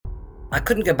I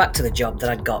couldn't go back to the job that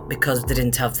I'd got because they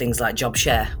didn't have things like job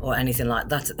share or anything like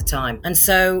that at the time. And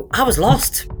so I was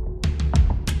lost.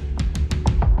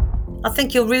 I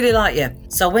think you'll really like you.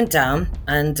 So I went down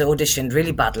and auditioned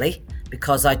really badly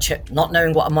because not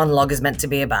knowing what a monologue is meant to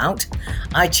be about,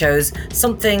 I chose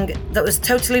something that was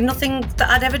totally nothing that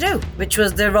I'd ever do, which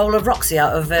was the role of Roxy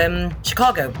out of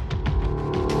Chicago.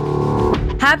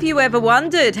 Have you ever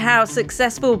wondered how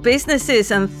successful businesses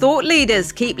and thought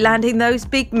leaders keep landing those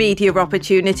big media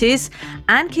opportunities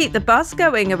and keep the buzz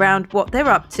going around what they're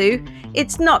up to?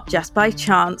 It's not just by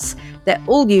chance. They're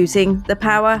all using the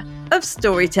power of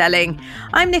storytelling.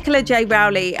 I'm Nicola J.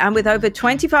 Rowley, and with over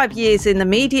 25 years in the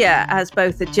media as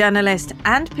both a journalist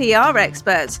and PR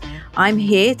expert, I'm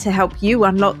here to help you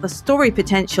unlock the story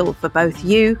potential for both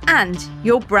you and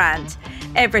your brand.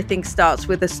 Everything starts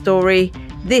with a story.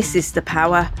 This is the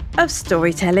Power of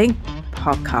Storytelling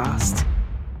podcast.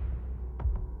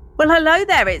 Well, hello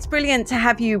there. It's brilliant to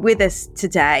have you with us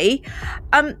today.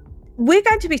 We're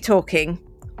going to be talking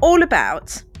all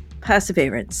about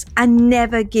perseverance and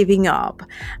never giving up,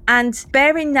 and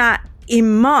bearing that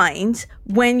in mind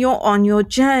when you're on your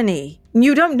journey.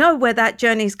 You don't know where that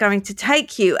journey is going to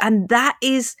take you, and that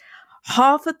is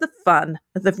half of the fun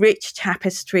of the rich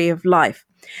tapestry of life.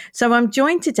 So I'm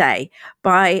joined today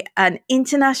by an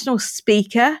international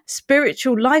speaker,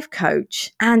 spiritual life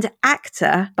coach, and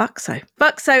actor, Buckso.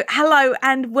 Buckso, hello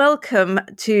and welcome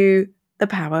to the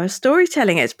Power of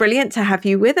Storytelling. It's brilliant to have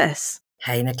you with us.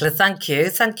 Hey, Nicola, thank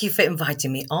you. Thank you for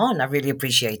inviting me on. I really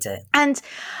appreciate it. And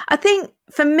I think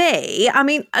for me,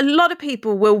 a lot of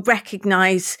people will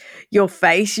recognise your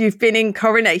face. You've been in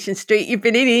Coronation Street, you've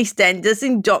been in EastEnders,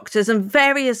 in Doctors and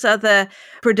various other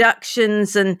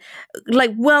productions and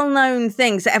like well-known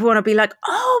things that everyone will be like,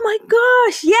 oh my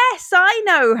gosh, yes, I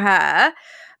know her.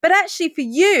 But actually for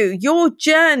you, your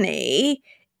journey,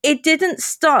 it didn't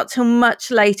start till much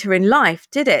later in life,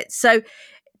 did it? So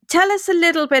tell us a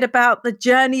little bit about the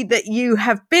journey that you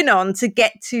have been on to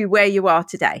get to where you are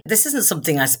today. This isn't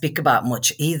something I speak about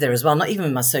much either as well, not even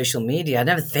in my social media. I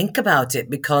never think about it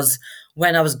because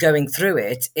when I was going through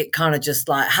it, it kind of just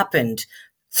like happened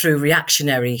through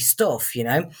reactionary stuff, you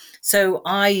know. So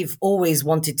I've always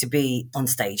wanted to be on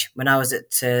stage. When I was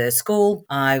at school,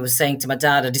 I was saying to my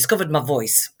dad, I discovered my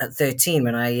voice at 13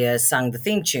 when I sang the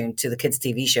theme tune to the kids'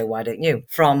 TV show, Why Don't You?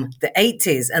 From the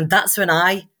 80s. And that's when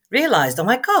I realised, oh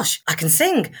my gosh, I can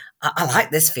sing. I like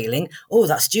this feeling. Oh,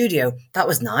 that studio, that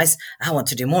was nice. I want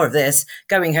to do more of this.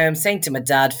 Going home, saying to my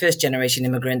dad, first generation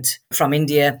immigrant from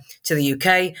India to the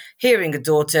UK, hearing a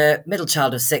daughter, middle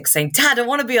child of 6, saying, Dad, I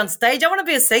want to be on stage. I want to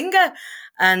be a singer.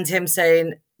 And him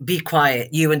saying, be quiet,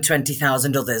 you and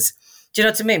 20,000 others. Do you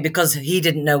know what I mean? Because he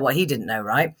didn't know what he didn't know,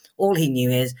 right? All he knew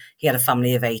is he had a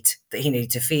family of 8 that he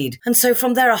needed to feed. And so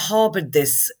from there, I harboured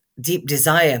this deep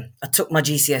desire. I took my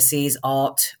GCSEs,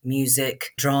 art,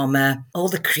 music, drama, all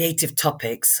the creative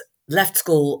topics, left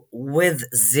school with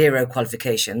 0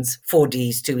 qualifications, 4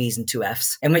 Ds, 2 Es and 2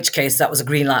 Fs, in which case that was a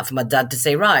green light for my dad to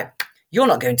say, right, you're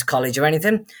not going to college or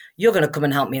anything. You're going to come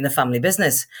and help me in the family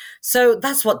business. So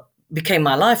that's what became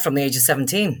my life from the age of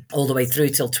 17 all the way through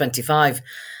till 25.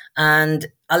 And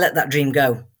I let that dream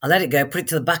go. I let it go, put it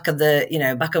to the back of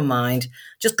back of mind,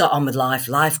 just got on with life.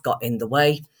 Life got in the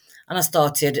way. And I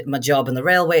started my job in the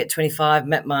railway at 25,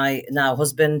 met my now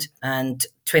husband, and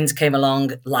twins came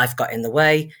along. Life got in the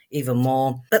way even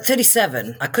more. At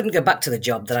 37, I couldn't go back to the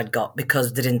job that I'd got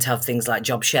because they didn't have things like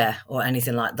job share or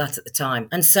anything like that at the time.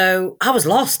 And so I was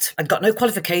lost. I'd got no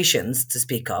qualifications to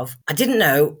speak of. I didn't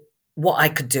know what I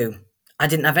could do. I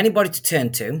didn't have anybody to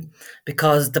turn to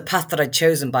because the path that I'd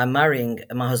chosen by marrying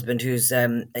my husband, who's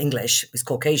English, is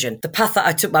Caucasian, the path that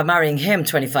I took by marrying him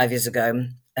 25 years ago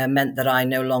meant that I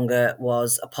no longer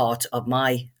was a part of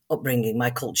my upbringing, my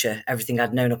culture, everything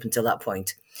I'd known up until that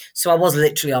point. So I was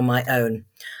literally on my own.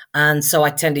 And so I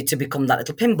tended to become that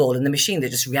little pinball in the machine that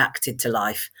just reacted to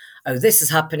life. Oh, this is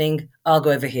happening. I'll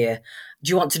go over here. Do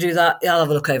you want to do that? I'll have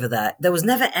a look over there. There was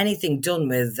never anything done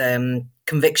with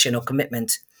conviction or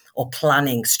commitment or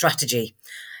planning, strategy.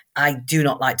 I do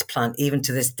not like to plan. Even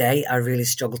to this day, I really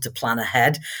struggle to plan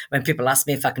ahead. When people ask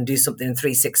me if I can do something in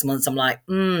 3-6 months, I'm like,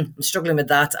 I'm struggling with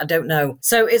that. I don't know.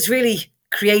 So it's really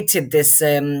created this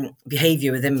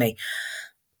behaviour within me.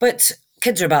 But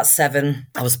kids are about 7.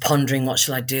 I was pondering, what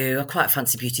shall I do? I quite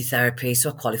fancy beauty therapy, so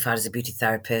I qualified as a beauty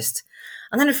therapist.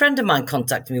 And then a friend of mine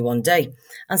contacted me one day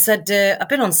and said, I've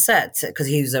been on set, because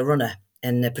he was a runner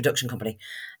in a production company.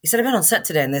 He said, I've been on set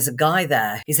today and there's a guy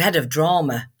there. He's head of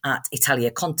drama at Italia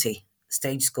Conti.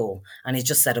 stage school, and he's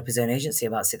just set up his own agency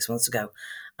about 6 months ago.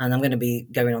 And I'm going to be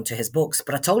going on to his books.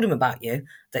 But I told him about you,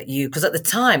 because at the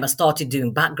time I started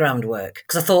doing background work,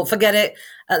 because I thought, forget it,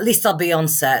 at least I'll be on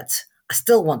set. I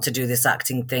still want to do this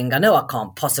acting thing. I know I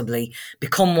can't possibly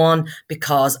become one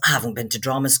because I haven't been to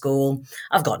drama school.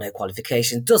 I've got no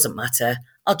qualifications. Doesn't matter.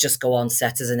 I'll just go on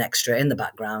set as an extra in the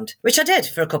background, which I did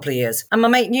for a couple of years. And my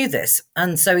mate knew this.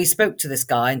 And so he spoke to this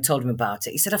guy and told him about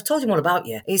it. He said, I've told him all about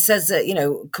you. He says,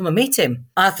 come and meet him.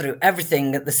 I threw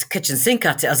everything at the kitchen sink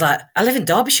at it. I was like, I live in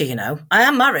Derbyshire, I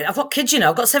am married. I've got kids,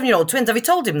 I've got 7-year-old twins. Have you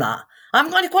told him that? I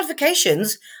haven't got any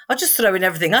qualifications. I'm just throwing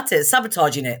everything at it,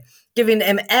 sabotaging it, giving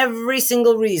him every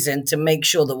single reason to make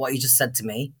sure that what he just said to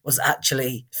me was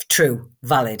actually true,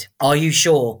 valid. Are you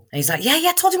sure? And he's like, yeah,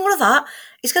 I told him all of that.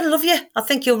 He's going to love you. I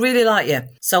think he'll really like you.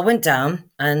 So I went down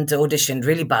and auditioned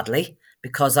really badly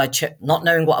because not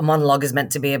knowing what a monologue is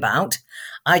meant to be about,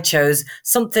 I chose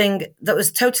something that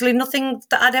was totally nothing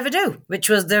that I'd ever do, which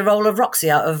was the role of Roxy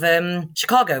out of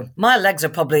Chicago. My legs are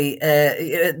probably,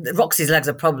 Roxy's legs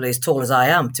are probably as tall as I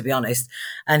am, to be honest.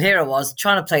 And here I was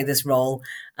trying to play this role,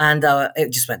 and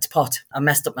it just went to pot. I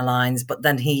messed up my lines, but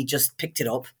then he just picked it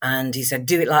up and he said,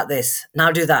 do it like this.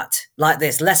 Now do that, like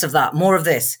this, less of that, more of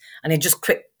this. And he just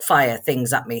quick fire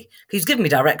things at me. He was giving me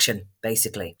direction,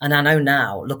 basically. And I know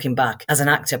now, looking back, as an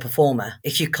actor, performer,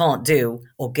 if you can't do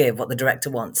or give what the director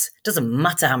wants, it doesn't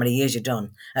matter how many years you've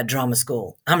done at drama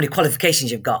school, how many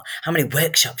qualifications you've got, how many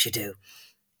workshops you do.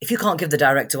 If you can't give the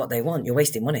director what they want, you're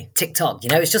wasting money. TikTok,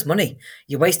 it's just money.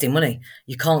 You're wasting money.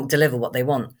 You can't deliver what they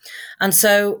want. And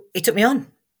so he took me on,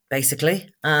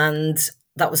 basically. And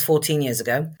that was 14 years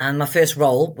ago. And my first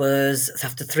role was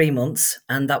after 3 months,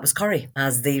 and that was Corrie,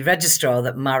 as the registrar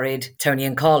that married Tony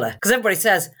and Carla. Because everybody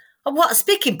says, oh, what a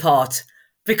speaking part.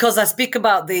 Because I speak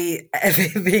about the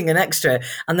being an extra,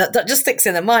 and that just sticks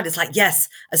in their mind. It's like, yes,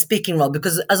 a speaking role,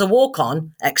 because as a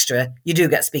walk-on extra, you do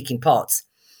get speaking parts.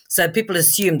 So people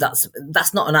assume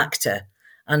that's not an actor.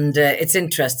 And it's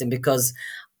interesting because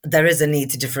there is a need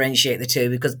to differentiate the two,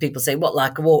 because people say, what,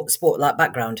 like a sport-like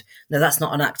background? No, that's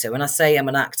not an actor. When I say I'm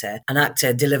an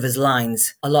actor delivers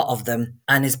lines, a lot of them,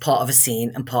 and is part of a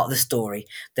scene and part of the story.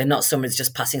 They're not somebody that's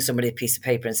just passing somebody a piece of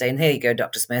paper and saying, here you go,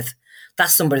 Dr. Smith.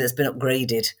 That's somebody that's been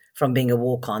upgraded from being a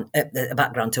walk-on, a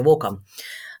background to a walk-on.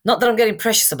 Not that I'm getting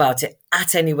precious about it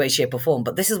at any way, shape or form,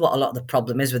 but this is what a lot of the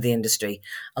problem is with the industry.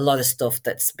 A lot of stuff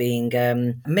that's being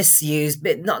misused,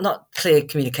 but not clear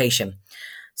communication.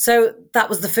 So that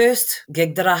was the first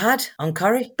gig that I had on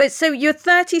Corrie. But so you're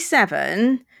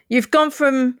 37, you've gone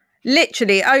from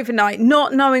literally overnight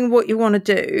not knowing what you want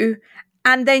to do,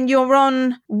 and then you're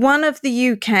on one of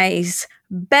the UK's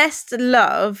best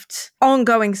loved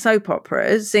ongoing soap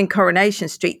operas in Coronation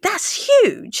Street. That's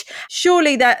huge.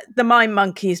 Surely that the Mind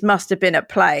Monkeys must have been at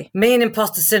play. Me and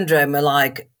Imposter Syndrome are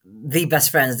like the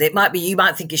best friends. It might be, you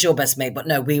might think it's your best mate, but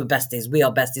no, we were besties. We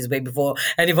are besties way before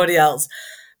anybody else.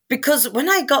 Because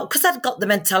I'd got the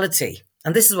mentality,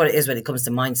 and this is what it is when it comes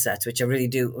to mindset, which I really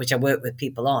do, which I work with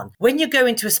people on. When you go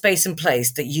into a space and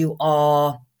place that you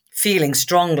are feeling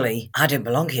strongly, I don't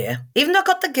belong here. Even though I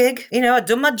got the gig, I'd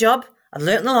done my job. I'd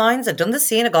learnt the lines, I'd done the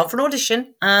scene, I got for an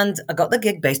audition, and I got the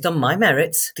gig based on my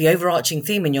merits. The overarching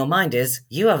theme in your mind is,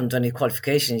 you haven't done any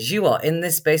qualifications. You are in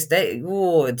this space.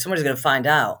 Somebody's going to find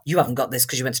out. You haven't got this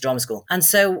because you went to drama school. And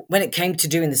so when it came to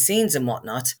doing the scenes and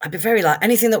whatnot, I'd be very like,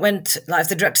 anything that went, like if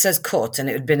the director says cut and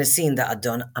it had been a scene that I'd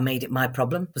done, I made it my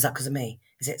problem. Was that because of me?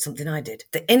 Is it something I did?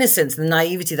 The innocence, the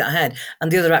naivety that I had,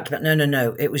 and the other actor,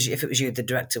 no. If it was you, the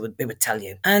director would tell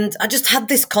you. And I just had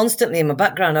this constantly in my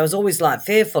background. I was always like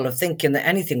fearful of thinking that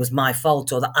anything was my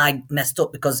fault or that I messed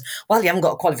up because, well, you haven't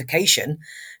got a qualification.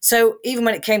 So even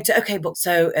when it came to, okay, but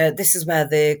so this is where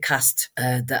the cast,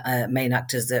 the main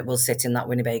actors that will sit in that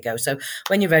Winnebago. So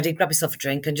when you're ready, grab yourself a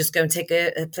drink and just go and take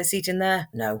a seat in there.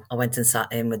 No, I went and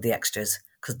sat in with the extras,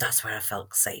 because that's where I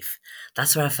felt safe.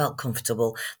 That's where I felt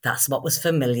comfortable. That's what was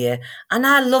familiar. And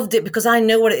I loved it because I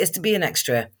know what it is to be an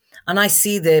extra. And I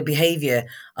see the behaviour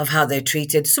of how they're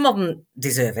treated. Some of them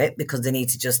deserve it because they need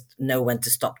to just know when to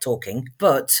stop talking.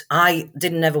 But I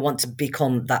didn't ever want to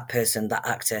become that person, that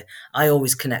actor. I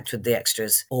always connect with the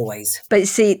extras, always. But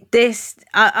see, this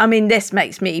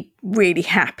makes me really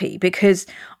happy, because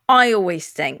I always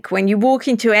think when you walk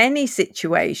into any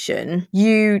situation,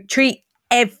 you treat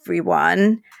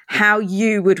everyone how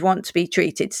you would want to be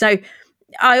treated. So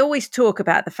I always talk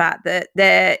about the fact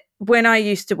that when I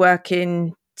used to work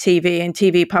in TV and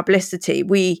TV publicity,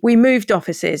 we moved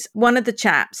offices. One of the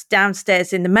chaps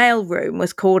downstairs in the mail room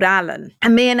was called Alan.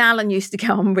 And me and Alan used to get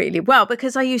on really well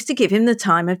because I used to give him the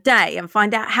time of day and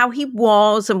find out how he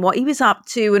was and what he was up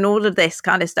to and all of this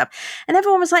kind of stuff. And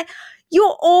everyone was like,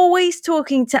 you're always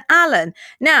talking to Alan.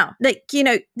 Now, like, you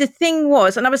know, the thing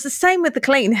was, and I was the same with the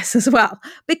cleaners as well,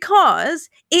 because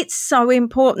it's so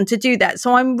important to do that.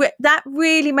 So that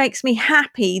really makes me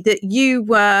happy that you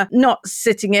were not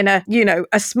sitting in a, you know,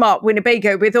 a smart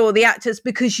Winnebago with all the actors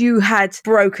because you had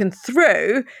broken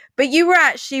through, but you were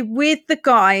actually with the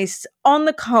guys on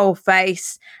the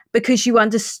coalface because you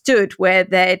understood where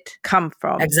they'd come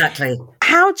from. Exactly.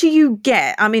 How do you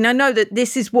get, I mean, I know that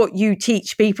this is what you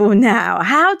teach people now.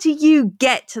 How do you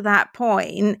get to that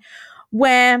point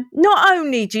where not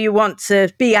only do you want to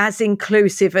be as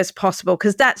inclusive as possible,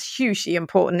 because that's hugely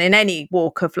important in any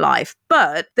walk of life,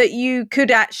 but that you could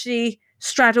actually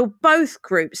straddle both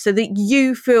groups so that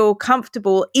you feel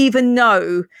comfortable, even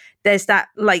though there's that,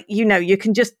 like, you know, you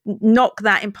can just knock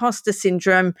that imposter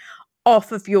syndrome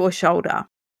off of your shoulder?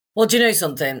 Well, do you know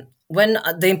something? When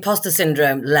the imposter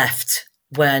syndrome left,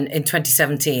 when in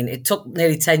 2017, it took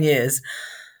nearly 10 years,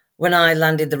 when I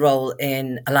landed the role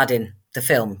in Aladdin, the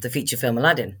film, the feature film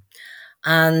Aladdin.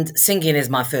 And singing is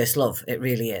my first love. It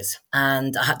really is.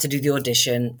 And I had to do the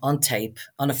audition on tape,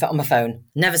 on my phone.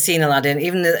 Never seen Aladdin,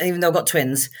 even though I've got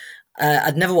twins.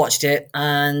 I'd never watched it,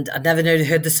 and I'd never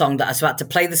heard the song. So I had to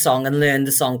play the song and learn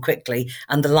the song quickly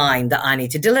and the line that I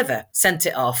need to deliver. Sent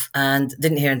it off and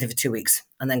didn't hear anything for 2 weeks,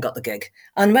 and then got the gig.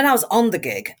 And when I was on the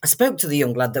gig, I spoke to the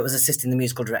young lad that was assisting the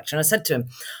musical director, and I said to him,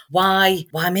 why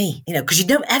me? You know, because you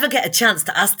don't ever get a chance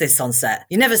to ask this on set.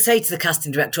 You never say to the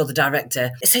casting director or the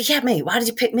director, say, yeah, me, why did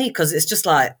you pick me? Because it's just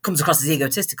like, comes across as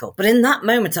egotistical. But in that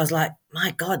moment, I was like,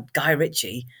 my God, Guy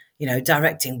Ritchie, you know,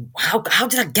 directing, how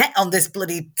did I get on this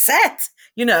bloody set,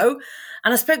 you know?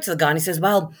 And I spoke to the guy and he says,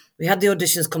 well, we had the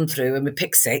auditions come through and we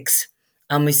picked 6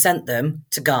 and we sent them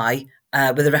to Guy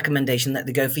with a recommendation that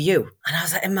they go for you. And I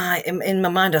was like, in my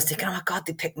mind, I was thinking, oh my God,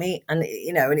 they picked me. And,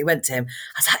 you know, and he went to him.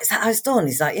 I was like, is that how it's done?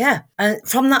 He's like, yeah. And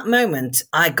from that moment,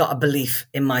 I got a belief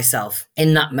in myself.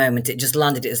 In that moment, it just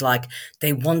landed. It was like,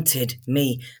 they wanted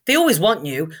me. They always want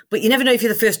you, but you never know if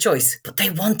you're the first choice. But they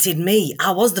wanted me.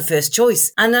 I was the first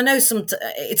choice. And I know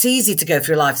it's easy to go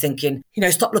through life thinking, you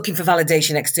know, stop looking for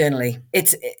validation externally.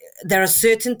 There are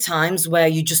certain times where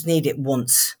you just need it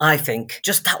once, I think.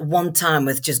 Just that one time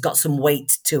with just got some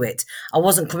weight to it. I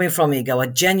wasn't coming from ego. I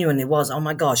genuinely was. Oh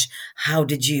my gosh, how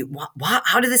did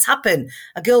this happen?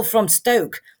 A girl from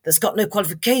Stoke that's got no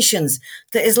qualifications,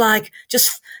 that is like,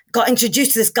 just got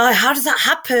introduced to this guy. How does that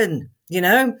happen? You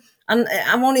know? And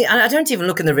I don't even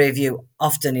look in the rear view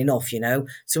often enough, you know?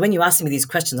 So when you ask me these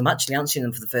questions, I'm actually answering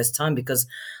them for the first time because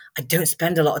I don't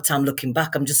spend a lot of time looking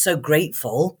back. I'm just so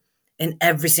grateful in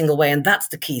every single way. And that's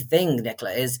the key thing,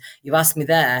 Nicola, is you asked me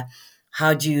there,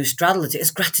 how do you straddle it? It's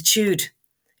gratitude.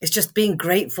 It's just being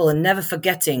grateful and never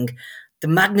forgetting the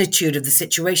magnitude of the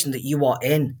situation that you are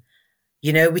in.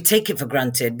 You know, we take it for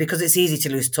granted because it's easy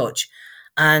to lose touch.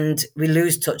 And we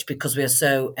lose touch because we are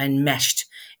so enmeshed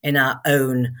in our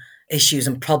own issues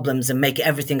and problems and make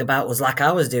everything about us, like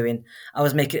I was doing. I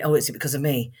was making, oh, it's because of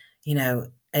me, you know.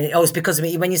 And it's because of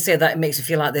me. When you say that, it makes me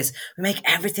feel like this. We make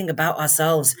everything about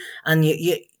ourselves, and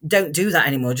you don't do that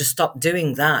anymore. Just stop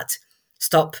doing that.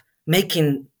 Stop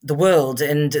making the world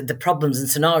and the problems and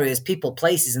scenarios, people,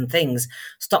 places and things.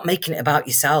 Stop making it about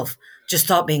yourself. Just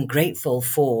start being grateful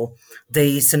for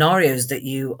the scenarios that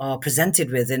you are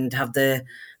presented with and have the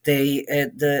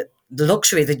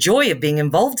luxury, the joy of being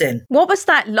involved in. What was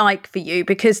that like for you?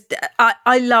 Because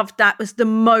I loved that was the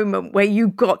moment where you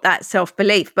got that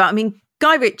self-belief. But I mean,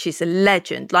 Guy Ritchie's a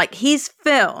legend. Like his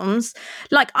films,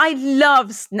 like I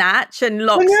love Snatch and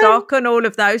Lock, Stock and all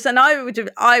of those. And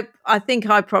I've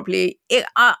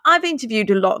interviewed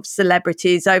a lot of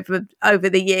celebrities over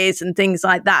the years and things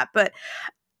like that. But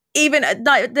even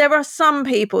like, there are some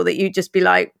people that you just be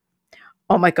like,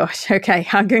 oh my gosh, okay,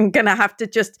 I'm going to have to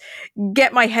just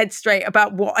get my head straight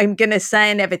about what I'm going to say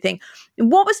and everything.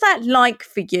 What was that like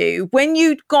for you when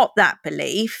you got that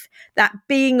belief, that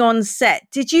being on set?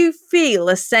 Did you feel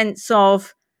a sense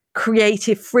of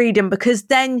creative freedom? Because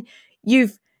then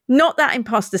you've knocked that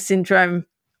imposter syndrome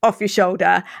off your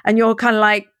shoulder and you're kind of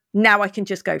like, now I can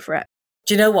just go for it.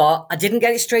 Do you know what? I didn't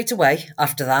get it straight away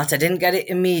after that. I didn't get it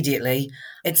immediately.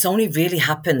 It's only really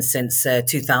happened since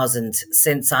 2000,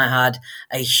 since I had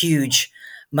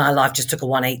my life just took a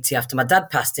 180 after my dad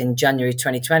passed in January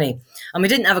 2020. And we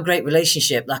didn't have a great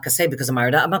relationship, like I say, because I'm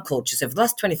married out of my culture. So for the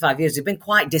last 25 years, we've been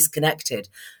quite disconnected.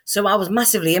 So I was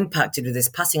massively impacted with this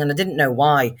passing and I didn't know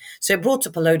why. So it brought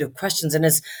up a load of questions. And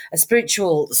as a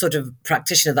spiritual sort of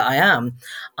practitioner that I am,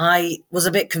 I was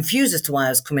a bit confused as to why I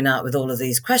was coming out with all of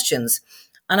these questions.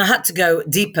 And I had to go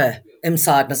deeper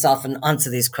inside myself and answer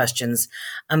these questions.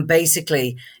 And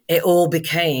basically, it all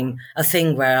became a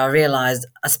thing where I realized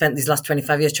I spent these last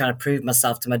 25 years trying to prove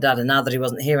myself to my dad. And now that he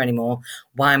wasn't here anymore,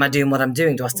 why am I doing what I'm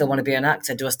doing? Do I still want to be an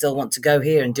actor? Do I still want to go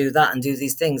here and do that and do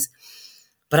these things?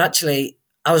 But actually,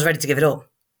 I was ready to give it up.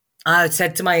 I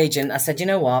said to my agent, I said, you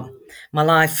know what, my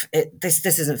life, this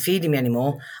isn't feeding me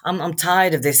anymore. I'm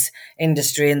tired of this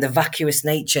industry and the vacuous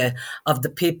nature of the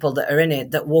people that are in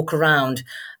it that walk around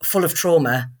full of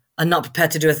trauma and not prepared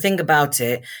to do a thing about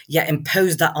it, yet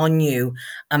impose that on you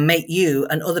and make you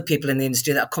and other people in the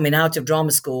industry that are coming out of drama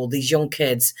school, these young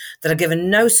kids that are given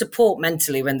no support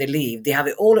mentally when they leave. They have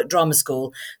it all at drama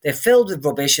school. They're filled with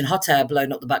rubbish and hot air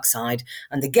blowing up the backside,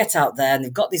 and they get out there and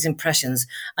they've got these impressions,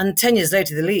 and 10 years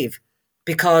later they leave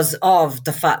because of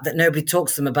the fact that nobody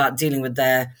talks to them about dealing with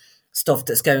their stuff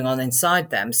that's going on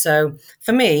inside them. So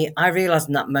for me, I realized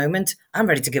in that moment, I'm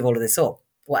ready to give all of this up,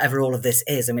 whatever all of this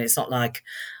is. I mean, it's not like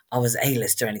I was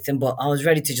A-list or anything, but I was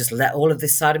ready to just let all of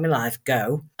this side of my life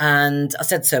go. And I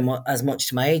said as much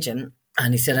to my agent,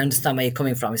 and he said, I understand where you're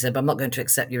coming from. He said, but I'm not going to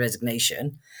accept your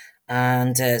resignation.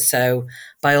 And so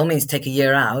by all means, take a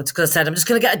year out. Because I said, I'm just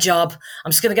going to get a job.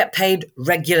 I'm just going to get paid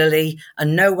regularly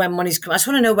and know when money's coming. I just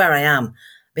want to know where I am.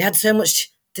 We had so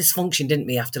much dysfunction, didn't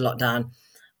we, after lockdown?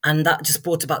 And that just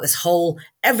brought about this whole,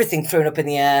 everything thrown up in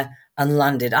the air and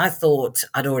landed. I thought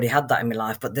I'd already had that in my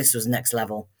life, but this was next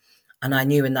level. And I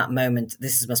knew in that moment,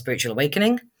 this is my spiritual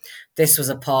awakening. This was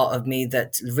a part of me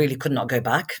that really could not go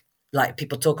back. Like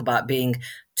people talk about being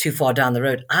too far down the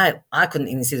road. I couldn't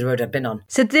even see the road I'd been on.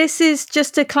 So this is,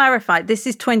 just to clarify, this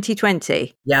is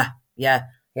 2020? Yeah.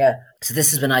 So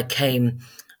this is when I came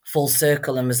full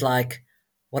circle and was like,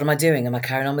 what am I doing? Am I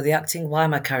carrying on with the acting? Why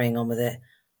am I carrying on with it?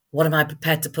 What am I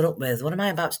prepared to put up with? What am I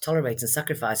about to tolerate and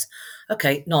sacrifice?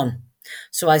 Okay, none.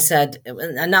 So I said,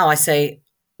 and now I say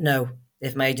no.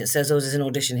 If my agent says, oh, there's an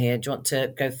audition here, do you want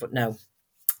to go for it? No,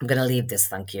 I'm going to leave this,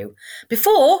 thank you.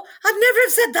 Before, I'd never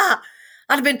have said that.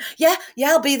 I'd have been, yeah,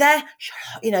 I'll be there.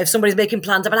 You know, if somebody's making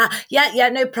plans, I'd be like, yeah,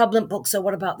 no problem, Buckso,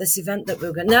 what about this event that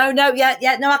we're going to...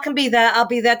 No, I can be there. I'll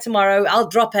be there tomorrow. I'll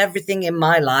drop everything in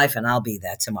my life and I'll be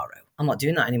there tomorrow. I'm not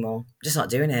doing that anymore. I'm just not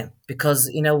doing it.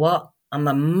 Because you know what? I'm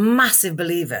a massive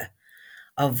believer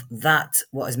of that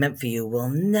what is meant for you will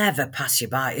never pass you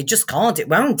by. It just can't. It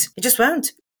won't. It just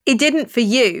won't. It didn't for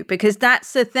you, because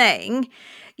that's the thing.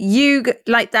 You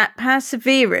like that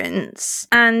perseverance,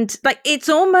 and like it's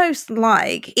almost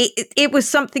like it was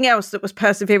something else that was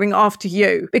persevering after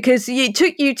you, because it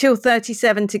took you till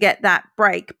 37 to get that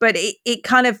break, but it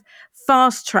kind of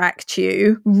fast tracked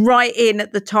you right in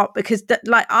at the top, because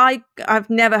I've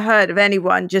never heard of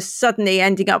anyone just suddenly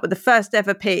ending up with the first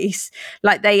ever piece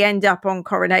like they end up on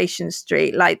Coronation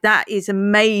Street. Like that is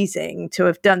amazing to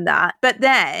have done that. But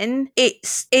then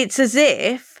it's as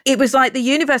if it was like the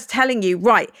universe telling you,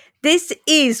 right, this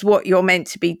is what you're meant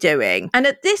to be doing. And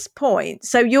at this point,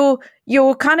 so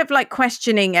you're kind of like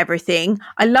questioning everything.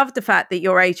 I love the fact that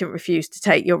your agent refused to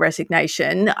take your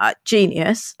resignation.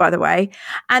 Genius, by the way.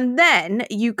 And then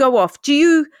you go off. Do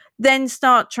you then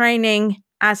start training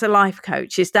as a life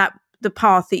coach? Is that the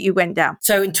path that you went down?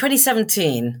 So in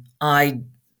 2017, I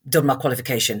done my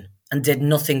qualification and did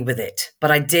nothing with it.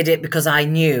 But I did it because I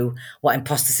knew what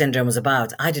imposter syndrome was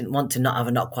about. I didn't want to not have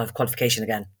a qualification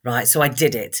again, right? So I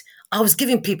did it. I was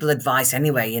giving people advice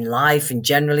anyway in life and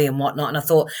generally and whatnot. And I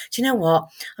thought, do you know what?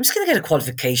 I'm just going to get a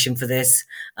qualification for this.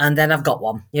 And then I've got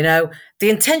one, you know? The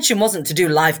intention wasn't to do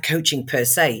life coaching per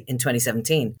se in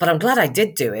 2017, but I'm glad I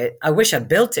did do it. I wish I'd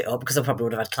built it up because I probably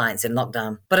would have had clients in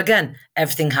lockdown. But again,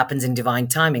 everything happens in divine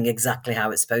timing, exactly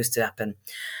how it's supposed to happen.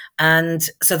 And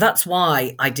so that's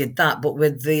why I did that. But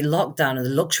with the lockdown and the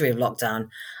luxury of lockdown,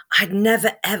 I'd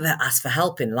never, ever asked for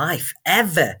help in life,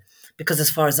 ever. Because as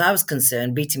far as I was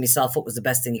concerned, beating myself up was the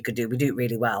best thing you could do. We do it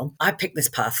really well. I picked this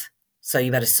path. So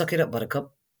you better suck it up,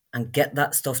 buttercup, and get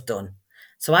that stuff done.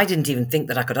 So I didn't even think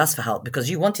that I could ask for help because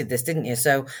you wanted this, didn't you?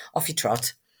 So off you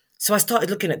trot. So I started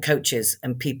looking at coaches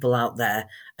and people out there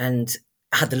and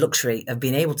had the luxury of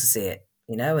being able to see it,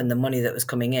 you know, and the money that was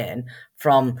coming in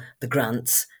from the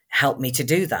grants helped me to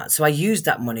do that. So I used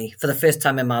that money for the first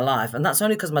time in my life. And that's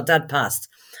only because my dad passed.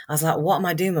 I was like, what am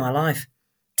I doing with my life?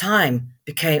 Time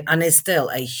became, and is still,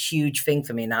 a huge thing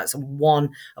for me now. It's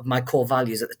one of my core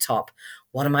values at the top.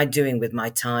 What am I doing with my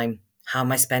time? How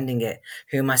am I spending it?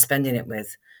 Who am I spending it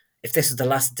with? If this was the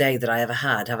last day that I ever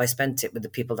had, have I spent it with the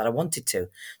people that I wanted to?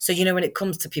 So, you know, when it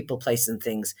comes to people, places and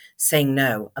things, saying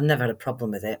no, I've never had a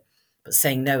problem with it. But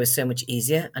saying no is so much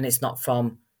easier. And it's not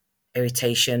from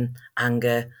irritation,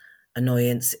 anger,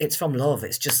 annoyance. It's from love.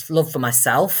 It's just love for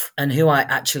myself and who I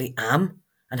actually am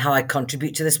and how I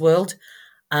contribute to this world.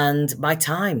 and my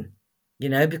time,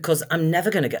 because I'm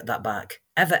never going to get that back,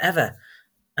 ever, ever.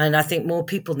 And I think more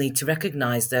people need to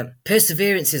recognise that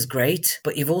perseverance is great,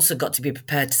 but you've also got to be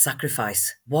prepared to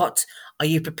sacrifice. What are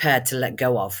you prepared to let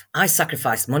go of? I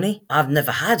sacrificed money. I've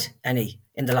never had any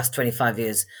in the last 25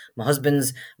 years. My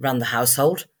husband's ran the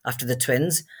household after the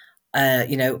twins,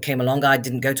 came along. I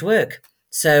didn't go to work.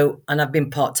 So, and I've been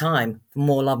part-time for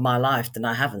more of my life than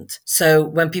I haven't. So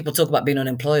when people talk about being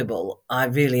unemployable, I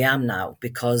really am now,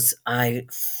 because I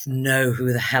know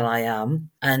who the hell I am.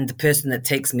 And the person that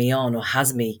takes me on or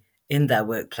has me in their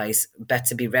workplace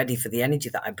better be ready for the energy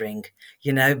that I bring,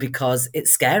 because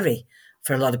it's scary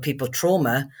for a lot of people.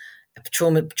 Trauma,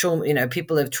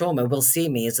 people with trauma will see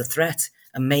me as a threat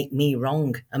and make me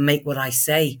wrong and make what I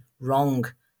say wrong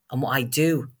and what I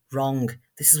do wrong.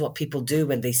 This is what people do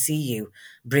when they see you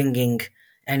bringing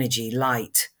energy,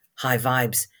 light, high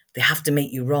vibes. They have to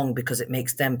make you wrong because it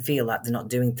makes them feel like they're not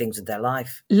doing things with their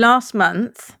life. Last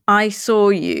month, I saw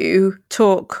you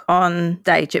talk on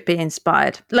stage at Be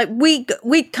Inspired. Like we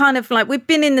kind of like, we've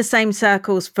been in the same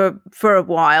circles for a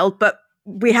while, but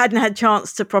we hadn't had a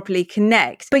chance to properly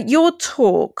connect. But your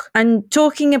talk and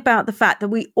talking about the fact that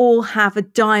we all have a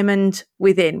diamond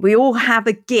within, we all have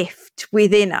a gift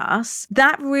within us,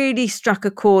 that really struck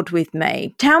a chord with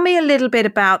me. Tell me a little bit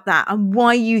about that and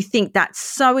why you think that's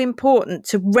so important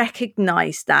to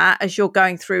recognize that as you're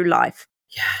going through life.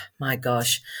 Yeah, my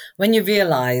gosh. When you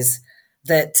realize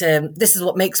that this is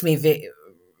what makes me,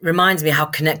 reminds me how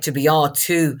connected we are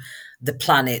to the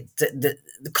planet, the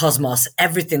cosmos,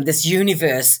 everything, this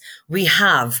universe. We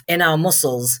have in our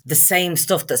muscles the same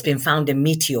stuff that's been found in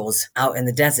meteors out in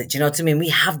the desert. Do you know what I mean? We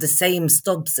have the same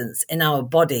substance in our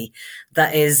body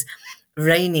that is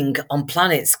raining on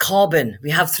planets. Carbon.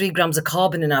 We have 3 grams of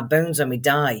carbon in our bones when we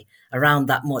die, around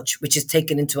that much, which is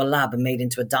taken into a lab and made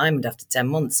into a diamond after 10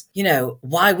 months.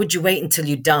 Why would you wait until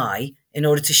you die in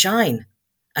order to shine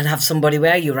and have somebody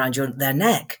wear you around their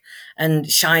neck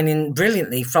and shining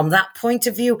brilliantly? From that point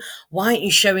of view, why aren't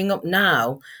you showing up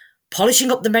now, polishing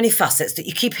up the many facets that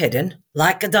you keep hidden,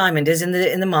 like a diamond is in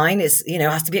the mine? It's,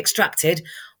 has to be extracted.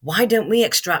 Why don't we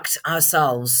extract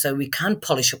ourselves so we can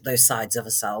polish up those sides of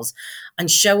ourselves and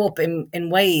show up in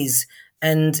ways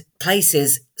and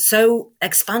places so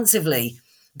expansively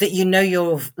that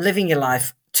you're living your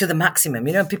life to the maximum?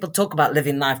 People talk about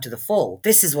living life to the full.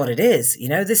 This is what it is.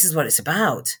 This is what it's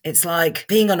about. It's like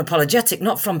being unapologetic,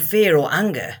 not from fear or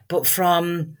anger, but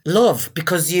from love,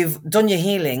 because you've done your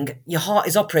healing. Your heart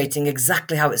is operating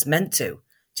exactly how it's meant to.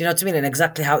 Do you know what I mean? And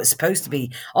exactly how it's supposed to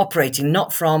be operating,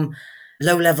 not from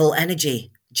low-level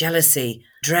energy, jealousy,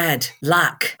 dread,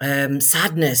 lack,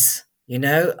 sadness.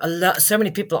 So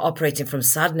many people are operating from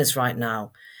sadness right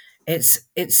now. It's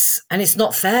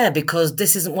not fair, because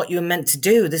this isn't what you were meant to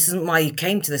do. This isn't why you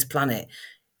came to this planet.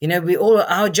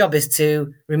 Our job is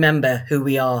to remember who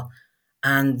we are,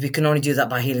 and we can only do that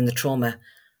by healing the trauma.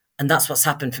 And that's what's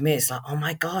happened for me. It's like, oh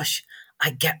my gosh,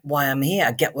 I get why I'm here.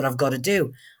 I get what I've got to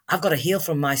do. I've got to heal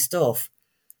from my stuff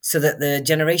so that the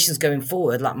generations going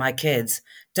forward, like my kids,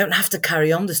 don't have to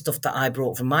carry on the stuff that I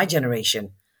brought from my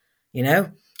generation,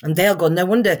 And they'll go, no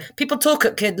wonder. People look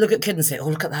at kid and say, oh,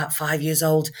 look at that, 5 years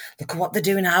old. Look at what they're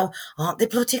doing now. Aren't they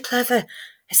bloody clever?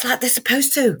 It's like they're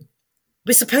supposed to.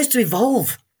 We're supposed to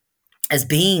evolve as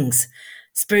beings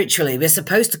spiritually. We're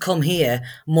supposed to come here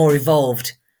more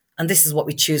evolved. And this is what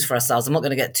we choose for ourselves. I'm not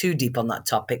going to get too deep on that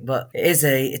topic, but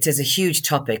it is a huge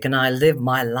topic, and I live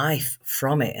my life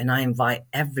from it. And I invite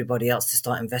everybody else to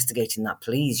start investigating that,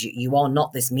 please. You are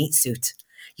not this meat suit.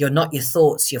 You're not your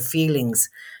thoughts, your feelings,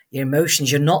 your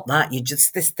emotions. You're not that. You're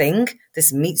just this thing.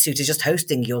 This meat suit is just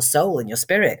hosting your soul and your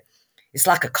spirit. It's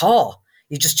like a car.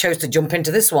 You just chose to jump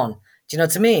into this one. Do you know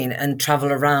what I mean? And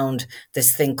travel around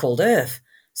this thing called Earth.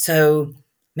 So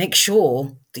make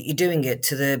sure that you're doing it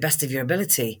to the best of your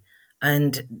ability,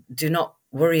 and do not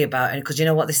worry about it, because you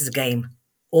know what? This is a game.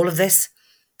 All of this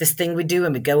thing we do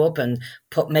when we go up and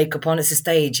put makeup on, it's a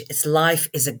stage. Life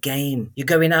is a game. You're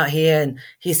going out here and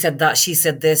he said that, she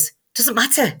said this. Doesn't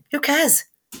matter. Who cares?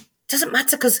 Doesn't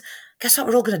matter, because guess what?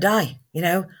 We're all going to die.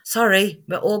 Sorry,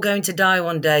 we're all going to die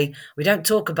one day. We don't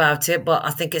talk about it, but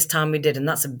I think it's time we did. And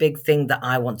that's a big thing that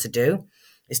I want to do,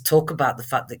 is talk about the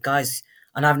fact that, guys,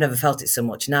 and I've never felt it so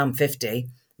much. Now I'm 50.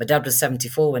 My dad was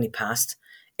 74 when he passed.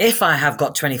 If I have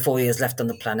got 24 years left on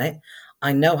the planet,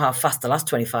 I know how fast the last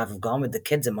 25 have gone with the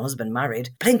kids and my husband married.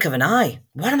 Blink of an eye.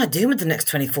 What am I doing with the next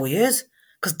 24 years?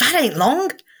 Because that ain't long.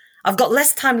 I've got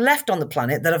less time left on the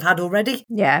planet than I've had already.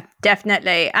 Yeah,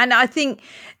 definitely. And I think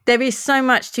there is so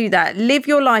much to that. Live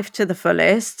your life to the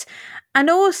fullest, and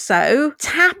also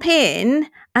tap in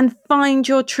and find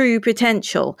your true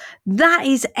potential. That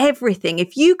is everything.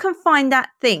 If you can find that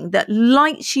thing that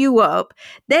lights you up,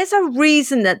 there's a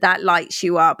reason that lights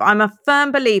you up. I'm a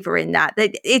firm believer in that.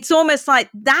 It's almost like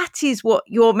that is what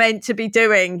you're meant to be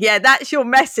doing. Yeah, that's your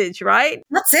message, right?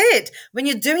 That's it. When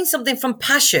you're doing something from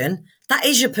passion, that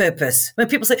is your purpose. When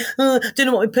people say, oh, I don't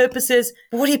know what my purpose is,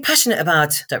 but what are you passionate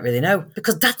about? Don't really know.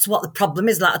 Because that's what the problem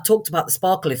is. Like I talked about the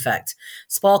Sparkle effect.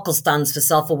 Sparkle stands for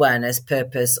self-awareness,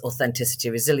 purpose, authenticity,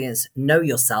 resilience, know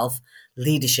yourself,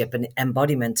 leadership and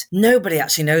embodiment. Nobody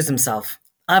actually knows themselves.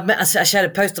 I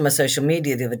shared a post on my social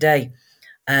media the other day.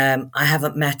 I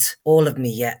haven't met all of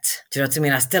me yet. Do you know what I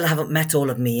mean? I still haven't met all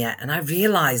of me yet. And I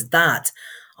realized that,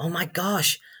 oh my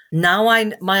gosh, now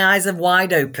my eyes are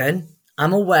wide open.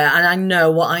 I'm aware and I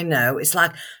know what I know. It's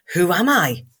like, who am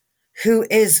I? Who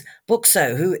is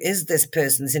Buckso? Who is this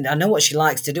person? I know what she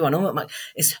likes to do. I know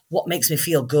it's what makes me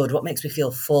feel good, what makes me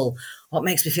feel full, what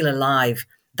makes me feel alive.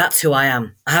 That's who I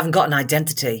am. I haven't got an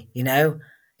identity, you know?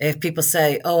 If people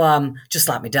say, oh, I'm just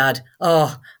like my dad.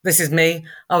 Oh, this is me.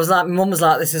 My mum was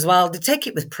like this as well. They take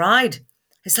it with pride.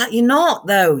 It's like, you're not,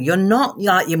 though. You're not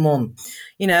like your mum.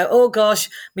 You know, oh, gosh,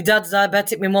 my dad's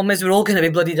diabetic, my mum is. We're all going to be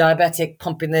bloody diabetic,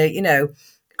 pumping the,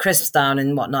 crisps down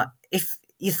and whatnot. If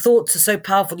your thoughts are so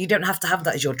powerful, you don't have to have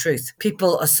that as your truth.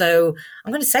 People are so,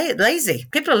 I'm going to say it, lazy.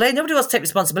 People are lazy. Nobody wants to take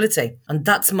responsibility. And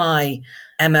that's my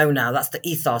MO now. That's the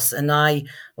ethos. And I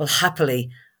will happily,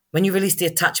 when you release the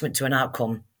attachment to an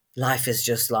outcome, life is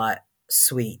just like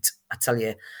sweet. I tell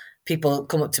you, people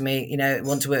come up to me,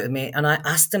 want to work with me, and I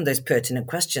ask them those pertinent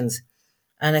questions.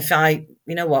 And if we're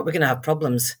going to have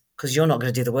problems because you're not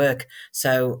going to do the work.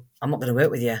 So I'm not going to work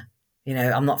with you.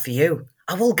 I'm not for you.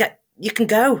 You can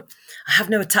go. I have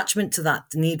no attachment to that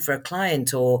need for a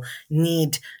client or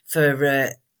need for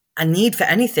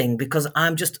anything because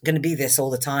I'm just going to be this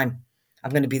all the time. I'm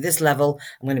going to be this level.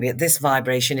 I'm going to be at this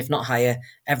vibration, if not higher,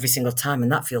 every single time.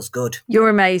 And that feels good. You're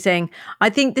amazing. I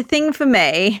think the thing for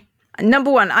me, number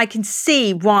one, I can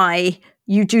see why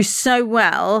you do so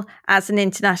well as an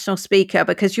international speaker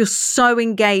because you're so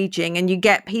engaging and you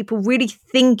get people really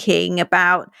thinking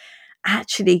about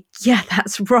actually, yeah,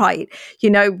 that's right.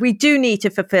 We do need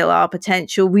to fulfill our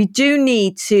potential. We do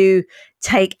need to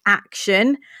take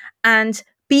action and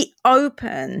be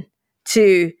open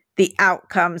to the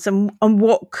outcomes and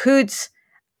what could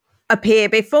appear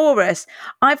before us.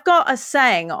 I've got a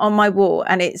saying on my wall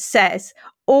and it says,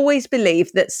 always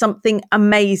believe that something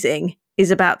amazing is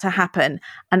about to happen.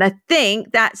 And I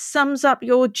think that sums up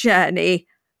your journey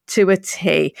to a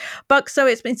T.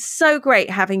 Buckso, it's been so great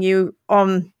having you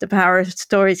on The Power of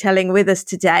Storytelling with us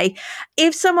today.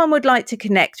 If someone would like to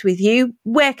connect with you,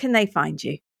 where can they find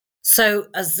you? So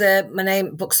as my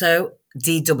name, Buckso,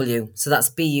 DW. So that's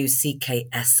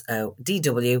Buckso,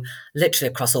 DW,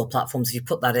 literally across all platforms. If you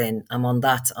put that in, I'm on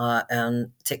that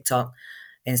on TikTok,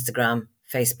 Instagram,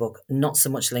 Facebook, not so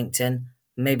much LinkedIn.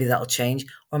 Maybe that'll change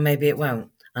or maybe it won't.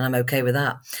 And I'm okay with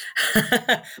that.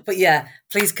 But yeah,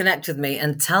 please connect with me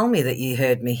and tell me that you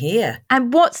heard me here.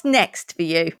 And what's next for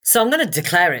you? So I'm going to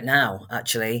declare it now,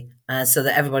 actually, so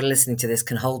that everybody listening to this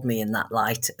can hold me in that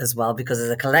light as well. Because as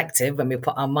a collective, when we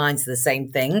put our minds to the same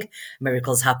thing,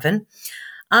 miracles happen.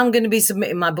 I'm going to be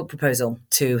submitting my book proposal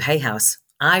to Hay House.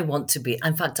 I want to be,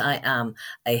 in fact, I am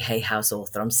a Hay House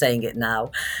author. I'm saying it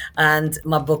now. And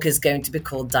my book is going to be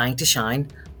called Dying to Shine.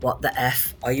 What the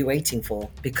F are you waiting for?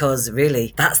 Because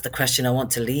really, that's the question I want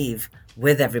to leave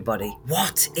with everybody.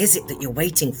 What is it that you're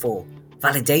waiting for?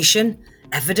 Validation?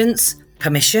 Evidence?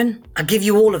 Permission? I give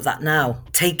you all of that now.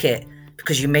 Take it,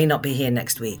 because you may not be here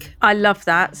next week. I love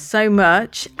that so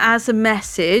much. As a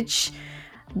message,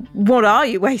 what are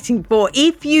you waiting for?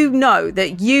 If you know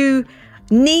that you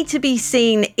need to be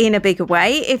seen in a bigger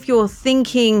way, if you're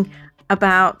thinking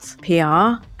about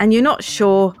PR and you're not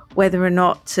sure whether or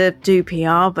not to do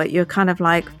PR, but you're kind of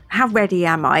like, how ready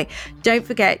am I? Don't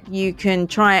forget, you can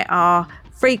try our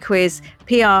free quiz,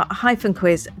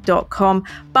 pr-quiz.com.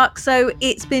 Buckso,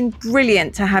 it's been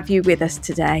brilliant to have you with us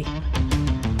today.